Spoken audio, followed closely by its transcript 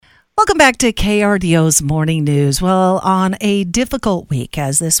Welcome back to KRDO's Morning News. Well, on a difficult week,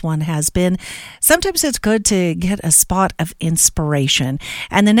 as this one has been, sometimes it's good to get a spot of inspiration.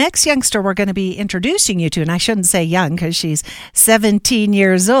 And the next youngster we're going to be introducing you to, and I shouldn't say young because she's 17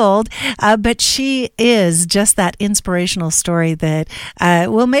 years old, but she is just that inspirational story that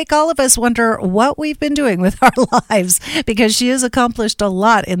will make all of us wonder what we've been doing with our lives, because she has accomplished a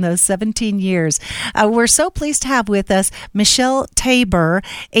lot in those 17 years. We're so pleased to have with us Michelle Tabor,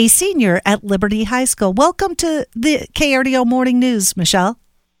 a senior at Liberty High School. Welcome to the KRDO Morning News, Michelle.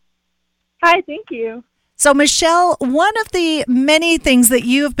 Hi, thank you. So, Michelle, one of the many things that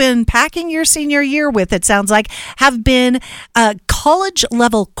you have been packing your senior year with, it sounds like, have been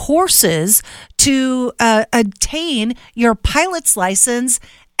college-level courses to obtain your pilot's license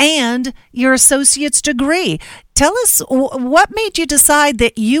and your associate's degree. Tell us, what made you decide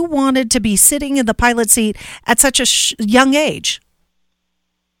that you wanted to be sitting in the pilot seat at such a young age?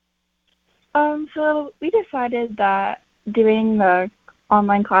 So we decided that doing the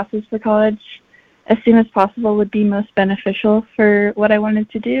online classes for college as soon as possible would be most beneficial for what I wanted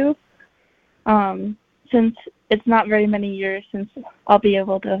to do, since it's not very many years since I'll be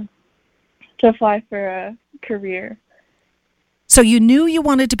able to apply for a career. So you knew you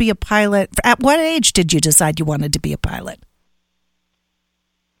wanted to be a pilot. At what age did you decide you wanted to be a pilot?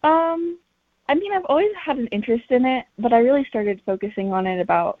 I've always had an interest in it, but I really started focusing on it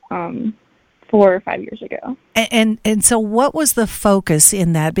about 4 or 5 years ago. And so what was the focus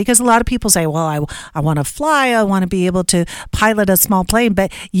in that? Because a lot of people say, well, I want to fly, I want to be able to pilot a small plane,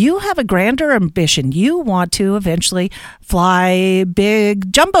 but you have a grander ambition. You want to eventually fly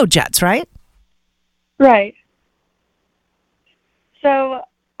big jumbo jets, right? Right. So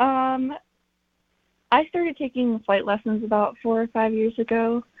I started taking flight lessons about 4 or 5 years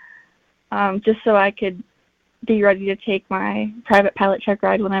ago, just so I could be ready to take my private pilot check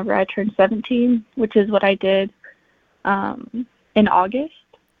ride whenever I turned 17, which is what I did in August.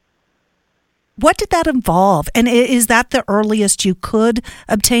 What did that involve? And is that the earliest you could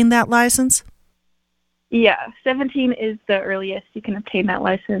obtain that license? Yeah, 17 is the earliest you can obtain that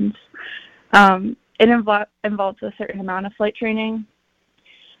license. It involves a certain amount of flight training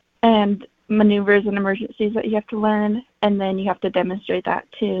and maneuvers and emergencies that you have to learn, and then you have to demonstrate that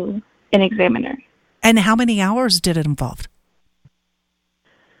to an examiner. And how many hours did it involve?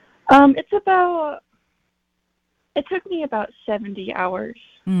 It took me about 70 hours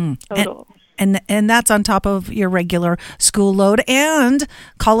total. And that's on top of your regular school load and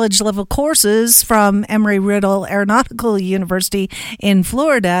college level courses from Embry-Riddle Aeronautical University in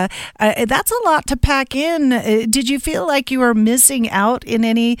Florida. That's a lot to pack in. Did you feel like you were missing out in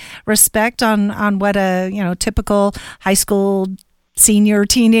any respect on what a typical high school senior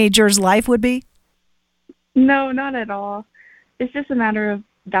teenager's life would be? No, not at all. It's just a matter of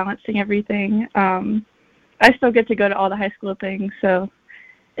balancing everything. I still get to go to all the high school things, so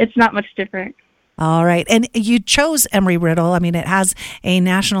it's not much different. All right. And you chose Embry-Riddle. I mean, it has a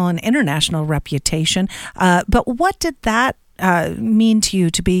national and international reputation. But what did that mean to you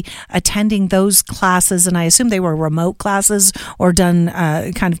to be attending those classes? And I assume they were remote classes or done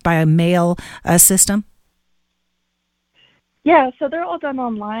kind of by a mail system? Yeah, so they're all done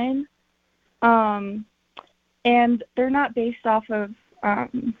online. And they're not based off of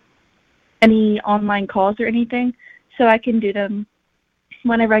any online calls or anything, so I can do them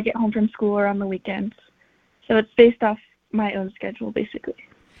whenever I get home from school or on the weekends. So it's based off my own schedule, basically.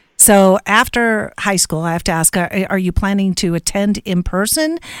 So after high school, I have to ask, are you planning to attend in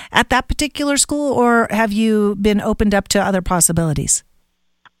person at that particular school, or have you been opened up to other possibilities?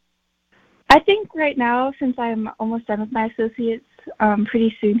 I think right now, since I'm almost done with my associates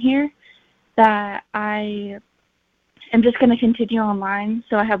pretty soon here, that I am just going to continue online,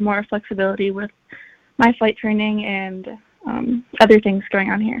 so I have more flexibility with my flight training and other things going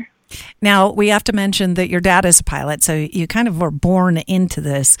on here. Now, we have to mention that your dad is a pilot, so you kind of were born into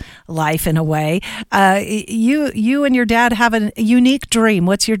this life in a way. You and your dad have a unique dream.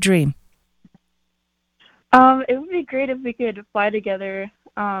 What's your dream? It would be great if we could fly together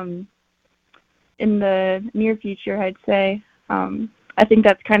in the near future, I'd say. I think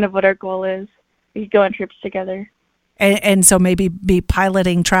that's kind of what our goal is. We could go on trips together. And so maybe be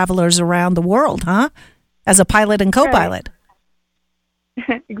piloting travelers around the world, huh? As a pilot and co-pilot.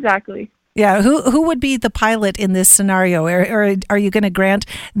 Right. Exactly. Yeah. Who would be the pilot in this scenario? Or are you going to grant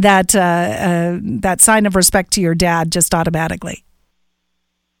that that sign of respect to your dad just automatically?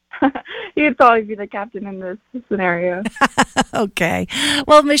 He would probably be the captain in this scenario. Okay.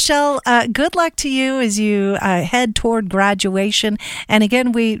 Well, Michelle, good luck to you as you head toward graduation. And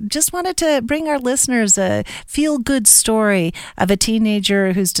again, we just wanted to bring our listeners a feel-good story of a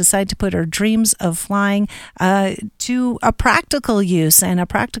teenager who's decided to put her dreams of flying to a practical use and a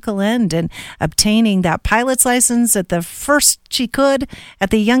practical end, and obtaining that pilot's license at the first she could, at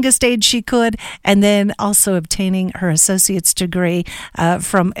the youngest age she could, and then also obtaining her associate's degree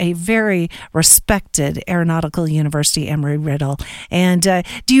from a very respected aeronautical university, Embry-Riddle. And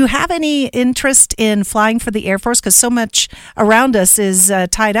do you have any interest in flying for the Air Force? Because so much around us is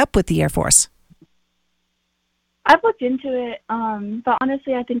tied up with the Air Force. I've looked into it, but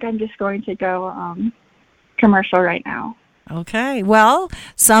honestly, I think I'm just going to go commercial right now. Okay. Well,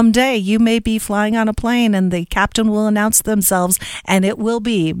 someday you may be flying on a plane and the captain will announce themselves, and it will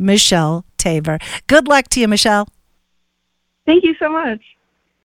be Michelle Taber. Good luck to you, Michelle. Thank you so much.